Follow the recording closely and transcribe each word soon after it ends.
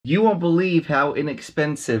You won't believe how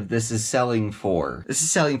inexpensive this is selling for. This is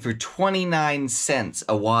selling for 29 cents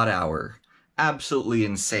a watt hour. Absolutely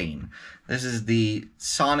insane. This is the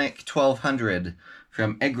Sonic 1200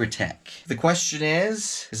 from EGRETECH. The question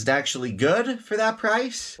is it actually good for that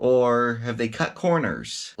price? Or have they cut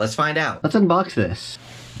corners? Let's find out. Let's unbox this.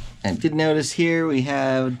 I did notice here we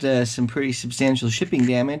have some pretty substantial shipping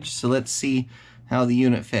damage, so let's see how the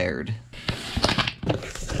unit fared.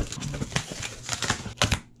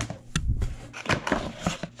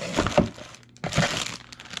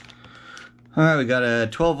 Alright, we got a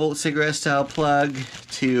 12 volt cigarette style plug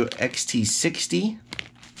to XT60.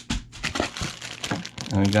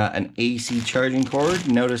 And we got an AC charging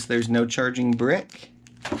cord. Notice there's no charging brick.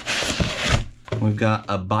 We've got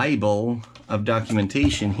a Bible of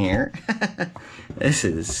documentation here. This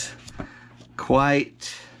is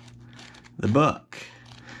quite the book.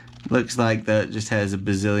 Looks like that just has a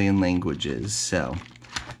bazillion languages, so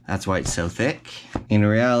that's why it's so thick. In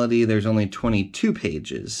reality, there's only 22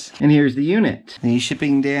 pages. And here's the unit. The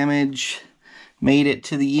shipping damage made it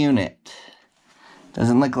to the unit.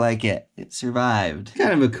 Doesn't look like it. It survived.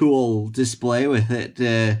 Kind of a cool display with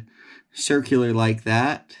it circular like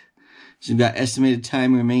that. So we've got estimated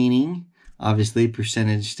time remaining. Obviously,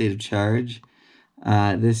 percentage state of charge.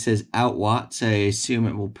 This says out watts. I assume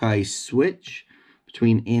it will probably switch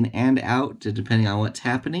between in and out depending on what's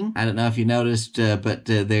happening. I don't know if you noticed, but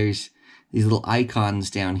there's these little icons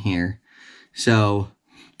down here. So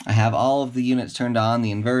I have all of the units turned on,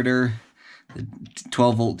 the inverter, the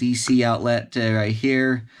 12 volt DC outlet right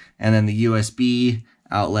here, and then the USB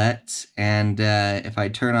outlets. And if I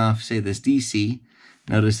turn off, say, this DC,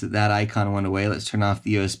 notice that that icon went away. Let's turn off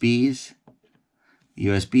the USBs. The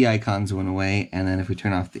USB icons went away. And then if we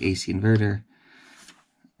turn off the AC inverter,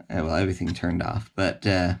 well, everything turned off. But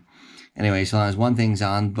anyway, so long as one thing's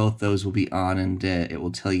on, both those will be on, and it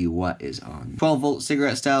will tell you what is on. 12 volt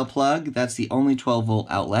cigarette style plug. That's the only 12 volt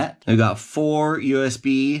outlet. We've got 4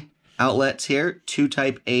 USB outlets here. 2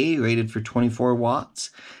 type A rated for 24 watts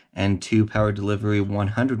and 2 power delivery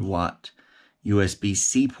 100 watt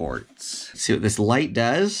USB-C ports. Let's see what this light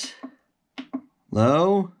does.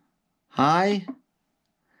 Low, high,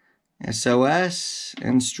 SOS,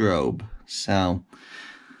 and strobe. So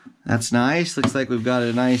that's nice. Looks like we've got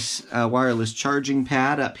a nice wireless charging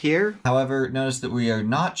pad up here. However, notice that we are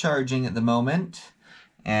not charging at the moment.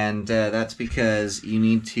 And that's because you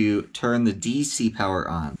need to turn the DC power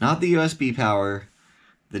on. Not the USB power,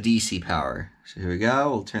 the DC power. So here we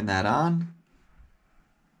go. We'll turn that on.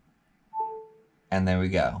 And there we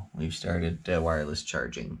go. We've started wireless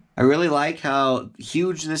charging. I really like how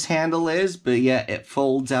huge this handle is, but yet it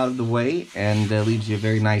folds out of the way and leaves you a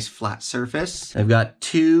very nice flat surface. I've got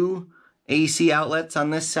 2 AC outlets on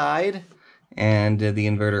this side and the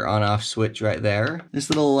inverter on-off switch right there. This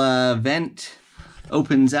little vent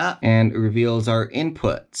opens up and reveals our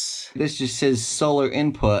inputs. This just says solar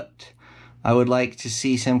input. I would like to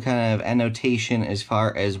see some kind of annotation as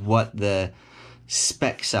far as what the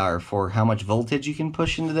specs are for how much voltage you can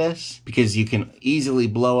push into this, because you can easily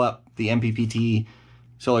blow up the MPPT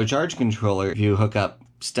solar charge controller if you hook up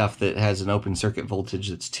stuff that has an open circuit voltage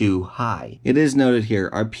that's too high. It is noted here,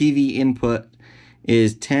 our PV input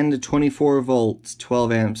is 10 to 24 volts,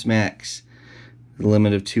 12 amps max, the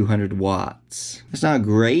limit of 200 watts. It's not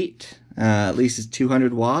great, at least it's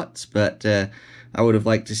 200 watts, but I would have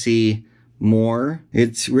liked to see more.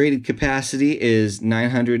 Its rated capacity is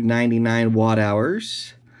 999 watt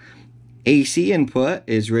hours. AC input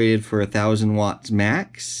is rated for 1000 watts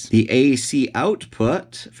max. The AC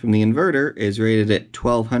output from the inverter is rated at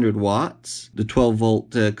 1200 watts. The 12 volt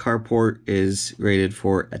carport is rated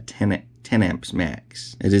for a 10 amps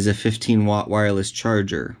max. It is a 15 watt wireless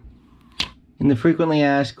charger. In the frequently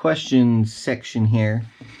asked questions section here,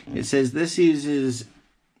 it says this uses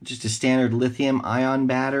just a standard lithium ion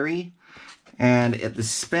battery. And at the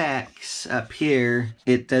specs up here,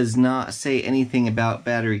 it does not say anything about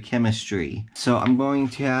battery chemistry. So I'm going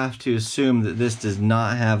to have to assume that this does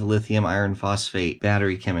not have lithium iron phosphate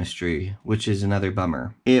battery chemistry, which is another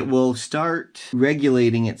bummer. It will start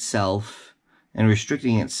regulating itself and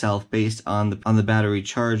restricting itself based on the battery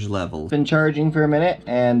charge level. Been charging for a minute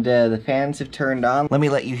and the fans have turned on. Let me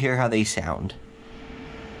let you hear how they sound.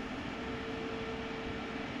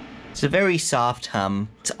 It's a very soft hum.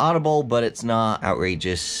 It's audible, but it's not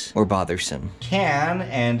outrageous or bothersome. Can,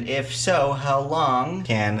 and if so, how long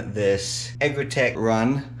can this EGRETECH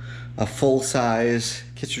run a full-size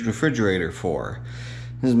kitchen refrigerator for?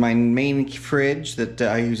 This is my main fridge that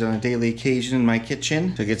I use on a daily occasion in my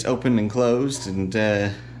kitchen. So it gets opened and closed and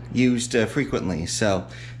used frequently. So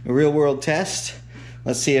a real-world test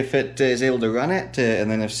Let's see if it is able to run it, and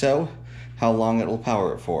then if so, how long it will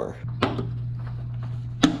power it for.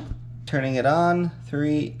 Turning it on,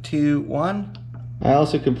 3, 2, 1. I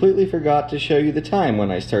also completely forgot to show you the time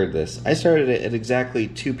when I started this. I started it at exactly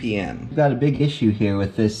 2 p.m. We've got a big issue here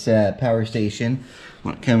with this power station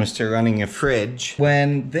when it comes to running a fridge.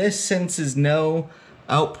 When this senses no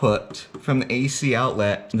output from the AC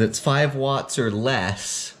outlet that's 5 watts or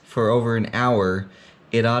less for over an hour,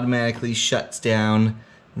 it automatically shuts down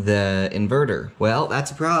the inverter. Well,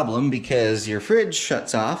 that's a problem because your fridge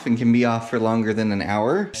shuts off and can be off for longer than an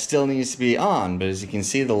hour. Still needs to be on, but as you can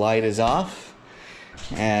see, the light is off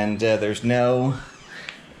and there's no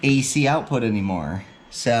AC output anymore.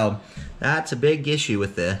 So that's a big issue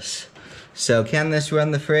with this. So can this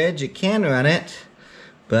run the fridge? It can run it,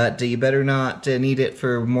 but you better not need it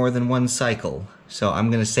for more than 1 cycle. So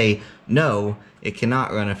I'm gonna say no, it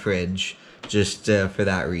cannot run a fridge, just for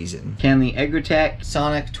that reason. Can the EGRETECH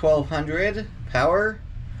Sonic 1200 power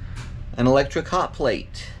an electric hot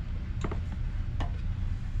plate?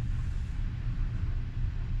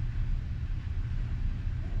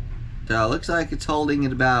 So it looks like it's holding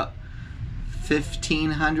at about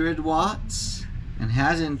 1500 watts and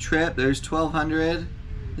hasn't tripped. There's 1200.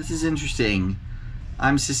 This is interesting.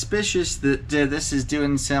 I'm suspicious that this is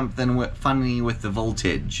doing something funny with the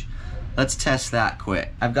voltage. Let's test that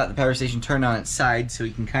quick. I've got the power station turned on its side so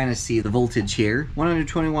we can kind of see the voltage here.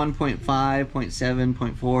 121.5, 0.7,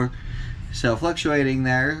 0.4. So fluctuating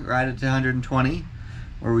there right at 120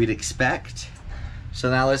 where we'd expect.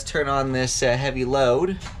 So now let's turn on this heavy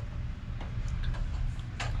load.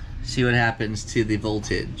 See what happens to the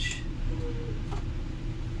voltage.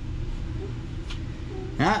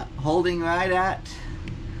 Holding right at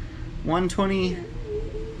 120.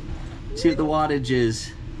 See what the wattage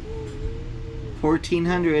is.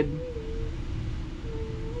 1400,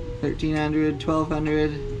 1300,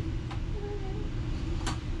 1200.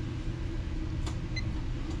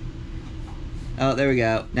 Oh, there we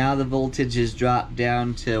go. Now the voltage has dropped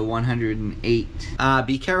down to 108.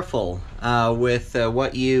 Be careful with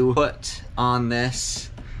what you put on this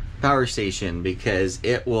power station because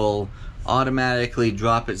it will automatically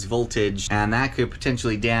drop its voltage and that could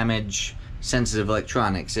potentially damage sensitive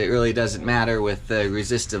electronics. It really doesn't matter with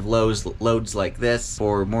resistive loads like this.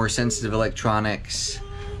 For more sensitive electronics,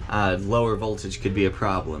 lower voltage could be a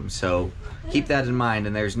problem. So keep that in mind,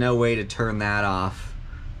 and there's no way to turn that off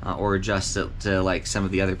or adjust it to like some of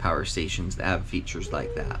the other power stations that have features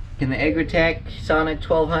like that. Can the EGRETECH Sonic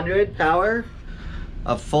 1200 power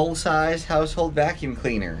a full-size household vacuum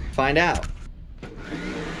cleaner? Find out.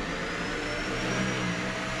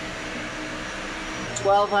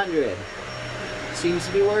 1200. Seems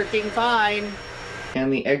to be working fine. Can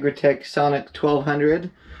the EGRETECH Sonic 1200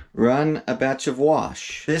 run a batch of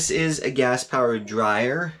wash? This is a gas-powered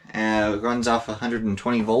dryer. It runs off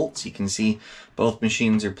 120 volts. You can see both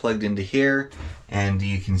machines are plugged into here, and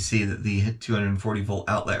you can see that the 240 volt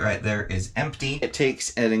outlet right there is empty. It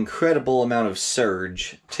takes an incredible amount of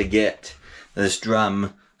surge to get this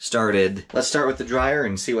drum started. Let's start with the dryer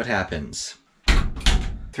and see what happens.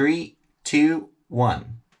 3, 2,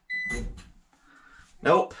 1.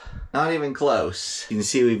 Nope, not even close. You can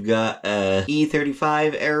see we've got a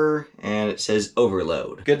E35 error and it says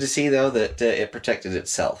overload. Good to see though that it protected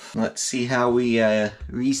itself. Let's see how we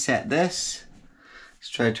reset this. Let's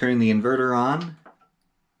try turning the inverter on.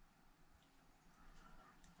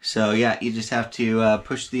 So yeah, you just have to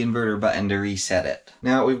push the inverter button to reset it.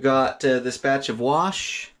 Now we've got this batch of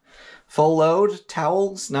wash. Full load,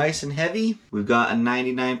 towels, nice and heavy. We've got a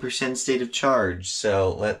 99% state of charge,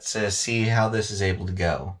 so let's see how this is able to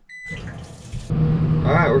go.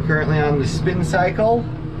 Alright, we're currently on the spin cycle,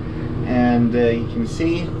 and you can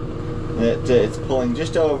see that it's pulling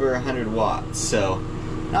just over 100 watts, so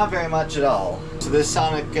not very much at all. So this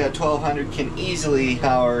Sonic 1200 can easily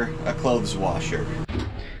power a clothes washer.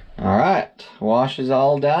 Alright, wash is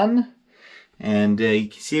all done. And you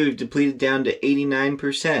can see we've depleted down to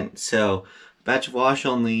 89%. So batch of wash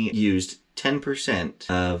only used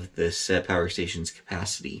 10% of this power station's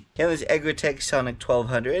capacity. Here is EGRETECH Sonic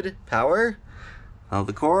 1200 power. Follow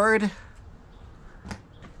the cord.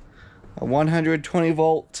 A 120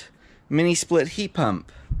 volt mini split heat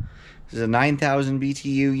pump. This is a 9000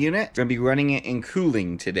 BTU unit. We're going to be running it in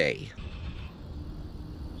cooling today.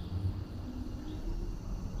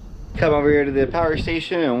 Come over here to the power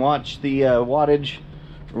station and watch the wattage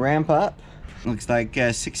ramp up. Looks like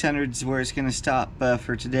 600 is where it's going to stop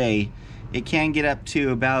for today. It can get up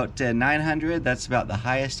to about 900. That's about the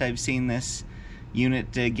highest I've seen this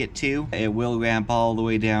unit get to. It will ramp all the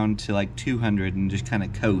way down to like 200 and just kind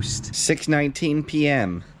of coast. 6:19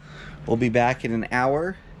 p.m. We'll be back in an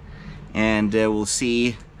hour, and we'll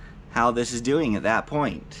see how this is doing at that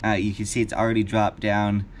point. You can see it's already dropped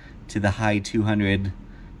down to the high 200,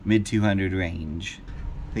 mid 200 range.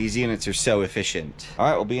 These units are so efficient. All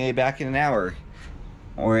right, we'll be back in an hour.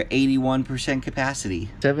 Or at 81% capacity.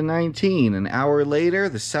 7:19, an hour later,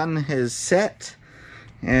 the sun has set,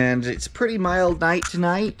 and it's a pretty mild night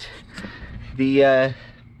tonight. The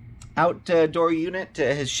outdoor unit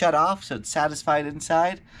has shut off, so it's satisfied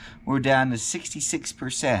inside. We're down to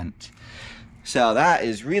 66%. So that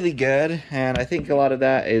is really good, and I think a lot of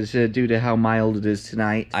that is due to how mild it is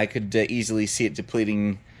tonight. I could easily see it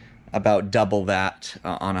depleting about double that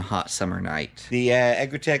on a hot summer night. The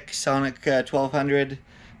EGRETECH Sonic 1200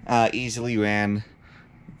 easily ran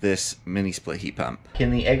this mini split heat pump.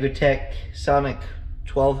 Can the EGRETECH Sonic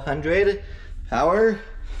 1200 power?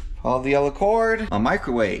 Follow the yellow cord on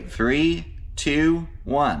microwave. 3, 2,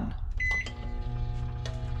 1.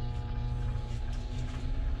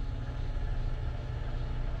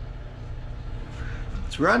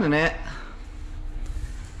 It's running it.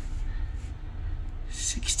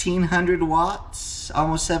 1600 watts,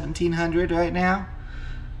 almost 1700 right now,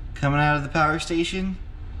 coming out of the power station.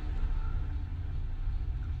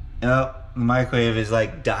 Oh, the microwave is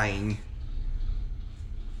like dying.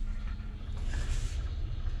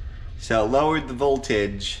 So it lowered the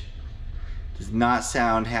voltage. Does not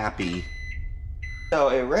sound happy. So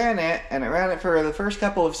it ran it, and it ran it for the first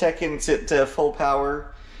couple of seconds at full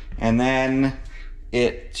power, and then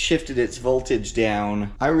it shifted its voltage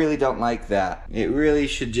down. I really don't like that. It really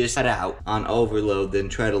should just cut out on overload, then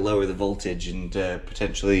try to lower the voltage and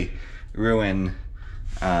potentially ruin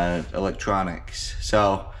electronics.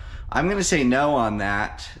 So I'm gonna say no on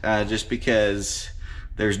that, just because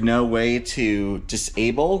there's no way to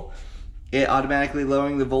disable it automatically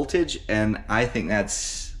lowering the voltage, and I think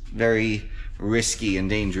that's very risky and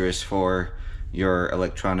dangerous for your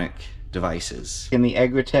electronic devices. In the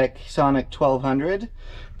EGRETECH Sonic 1200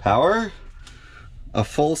 power a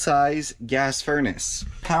full-size gas furnace.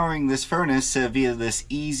 Powering this furnace via this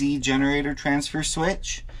easy generator transfer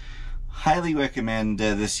switch. Highly recommend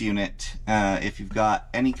this unit if you've got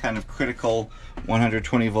any kind of critical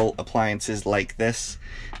 120 volt appliances like this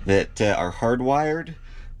that are hardwired,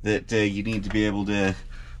 that you need to be able to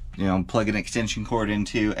plug an extension cord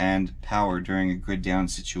into and power during a grid down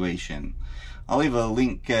situation. I'll leave a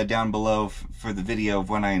link down below for the video of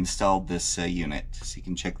when I installed this unit, so you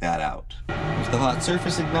can check that out. There's the hot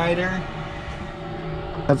surface igniter.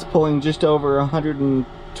 That's pulling just over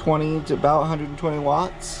 120 to about 120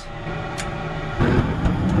 watts.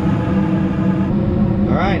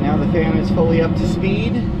 Alright, now the fan is fully up to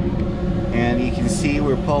speed, and you can see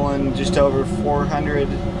we're pulling just over 400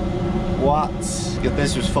 watts. If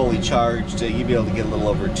this was fully charged, you'd be able to get a little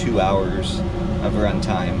over 2 hours of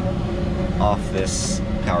runtime off this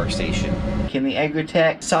power station. Can the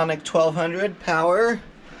EGRETECH Sonic 1200 power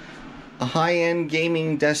a high-end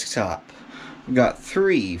gaming desktop? We've got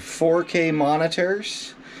 3 4K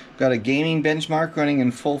monitors. We've got a gaming benchmark running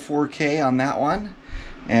in full 4K on that one.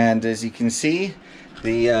 And as you can see,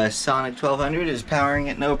 the Sonic 1200 is powering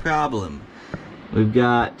it no problem. We've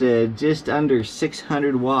got just under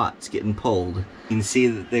 600 watts getting pulled. You can see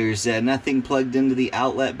that there's nothing plugged into the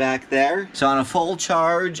outlet back there. So on a full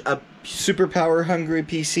charge, a super power hungry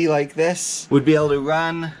PC like this would be able to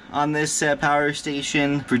run on this power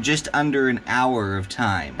station for just under an hour of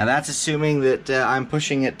time. Now that's assuming that I'm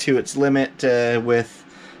pushing it to its limit with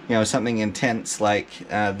something intense like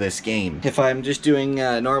this game. If I'm just doing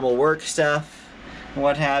normal work stuff,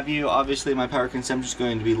 what have you, obviously my power consumption is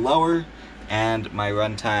going to be lower and my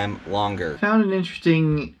runtime longer. Found an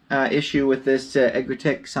interesting issue with this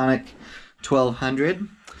EGRETECH Sonic 1200.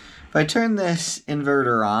 If I turn this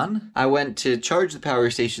inverter on, I went to charge the power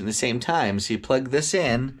station at the same time, so you plug this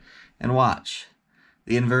in and watch.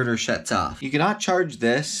 The inverter shuts off. You cannot charge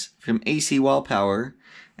this from AC wall power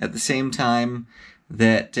at the same time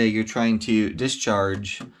that you're trying to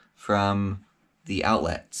discharge from the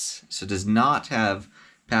outlets. So it does not have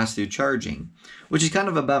pass-through charging, which is kind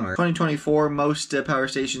of a bummer. 2024, most power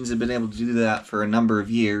stations have been able to do that for a number of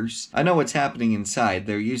years. I know what's happening inside.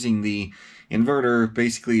 They're using the inverter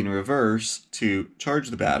basically in reverse to charge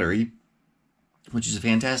the battery, which is a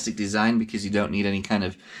fantastic design because you don't need any kind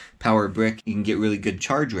of power brick. You can get really good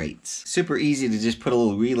charge rates. Super easy to just put a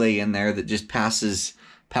little relay in there that just passes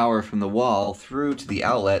power from the wall through to the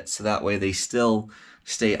outlet, so that way they still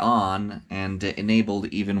stay on and enabled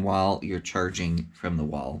even while you're charging from the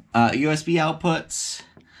wall. USB outputs,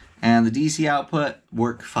 and the DC output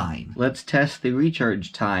work fine. Let's test the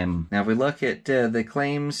recharge time. Now if we look at the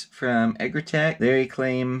claims from EGRETECH, they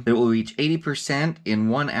claim it will reach 80% in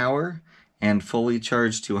 1 hour and fully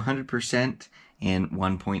charge to 100% in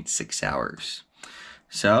 1.6 hours.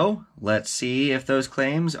 So let's see if those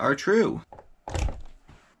claims are true.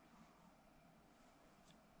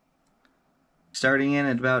 Starting in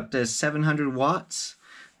at about 700 watts,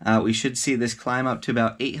 we should see this climb up to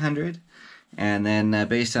about 800. And then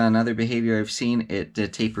based on other behavior I've seen, it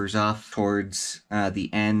tapers off towards the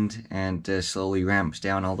end and slowly ramps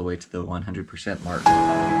down all the way to the 100% mark.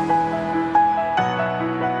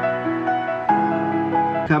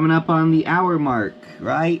 Coming up on the hour mark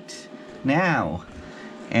right now.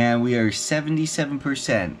 And we are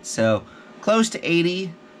 77%. So close to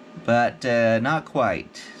 80, but not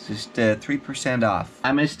quite. Just 3% off.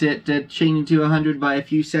 I missed it changing to 100 by a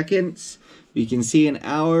few seconds. You can see an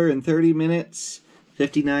hour and 30 minutes,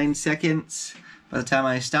 59 seconds by the time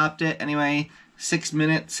I stopped it. Anyway, 6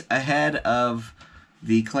 minutes ahead of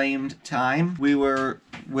the claimed time. We were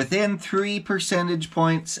within 3 percentage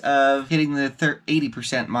points of hitting the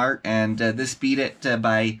 80% mark, and this beat it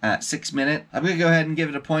by 6 minutes. I'm going to go ahead and give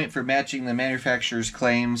it a point for matching the manufacturer's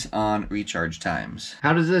claims on recharge times.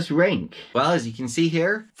 How does this rank? Well, as you can see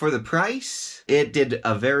here, for the price, it did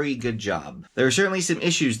a very good job. There are certainly some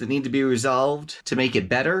issues that need to be resolved to make it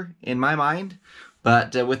better, in my mind.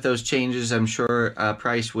 But with those changes, I'm sure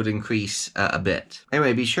price would increase a bit.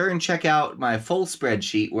 Anyway, be sure and check out my full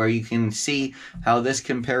spreadsheet where you can see how this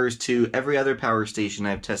compares to every other power station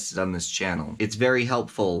I've tested on this channel. It's very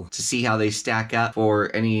helpful to see how they stack up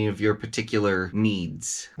for any of your particular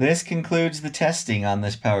needs. This concludes the testing on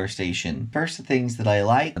this power station. First, the things that I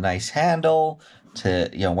like: a nice handle, to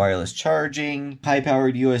wireless charging,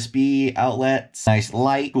 high-powered USB outlets, nice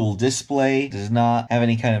light, cool display, does not have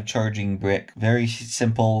any kind of charging brick. Very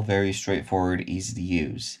simple, very straightforward, easy to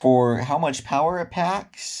use. For how much power it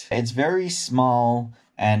packs, it's very small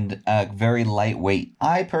and very lightweight.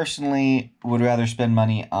 I personally would rather spend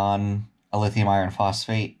money on a lithium iron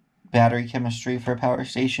phosphate battery chemistry for a power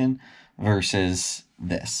station versus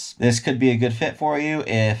this. This could be a good fit for you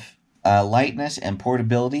if lightness and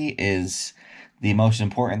portability is the most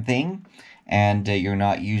important thing, and you're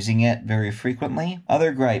not using it very frequently.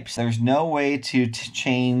 Other gripes: there's no way to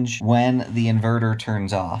change when the inverter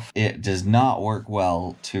turns off. It does not work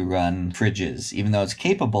well to run fridges. Even though it's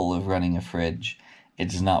capable of running a fridge, it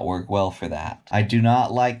does not work well for that. I do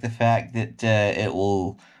not like the fact that it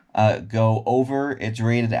will go over its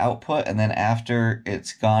rated output, and then after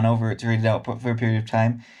it's gone over its rated output for a period of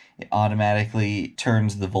time, it automatically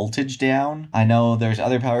turns the voltage down. I know there's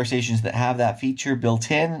other power stations that have that feature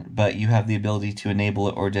built in, but you have the ability to enable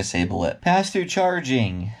it or disable it. Pass-through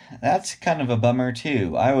charging. That's kind of a bummer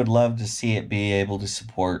too. I would love to see it be able to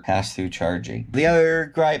support pass-through charging. The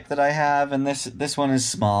other gripe that I have, and this one is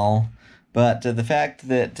small, but the fact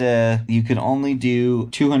that you can only do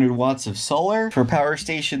 200 watts of solar for a power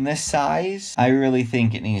station this size, I really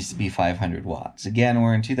think it needs to be 500 watts. Again,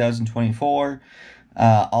 we're in 2024.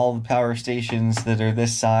 All the power stations that are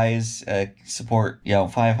this size support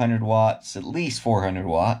 500 watts, at least 400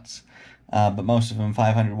 watts, but most of them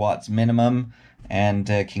 500 watts minimum, and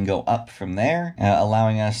can go up from there,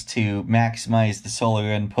 allowing us to maximize the solar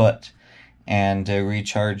input and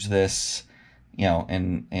recharge this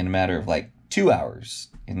in a matter of like 2 hours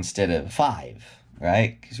instead of 5.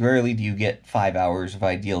 Right? Because rarely do you get 5 hours of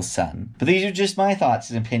ideal sun. But these are just my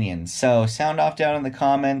thoughts and opinions. So sound off down in the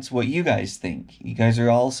comments what you guys think. You guys are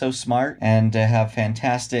all so smart and have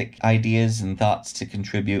fantastic ideas and thoughts to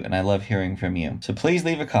contribute, and I love hearing from you. So please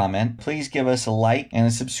leave a comment. Please give us a like and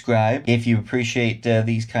a subscribe if you appreciate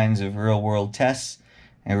these kinds of real-world tests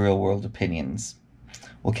and real-world opinions.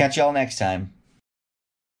 We'll catch y'all next time.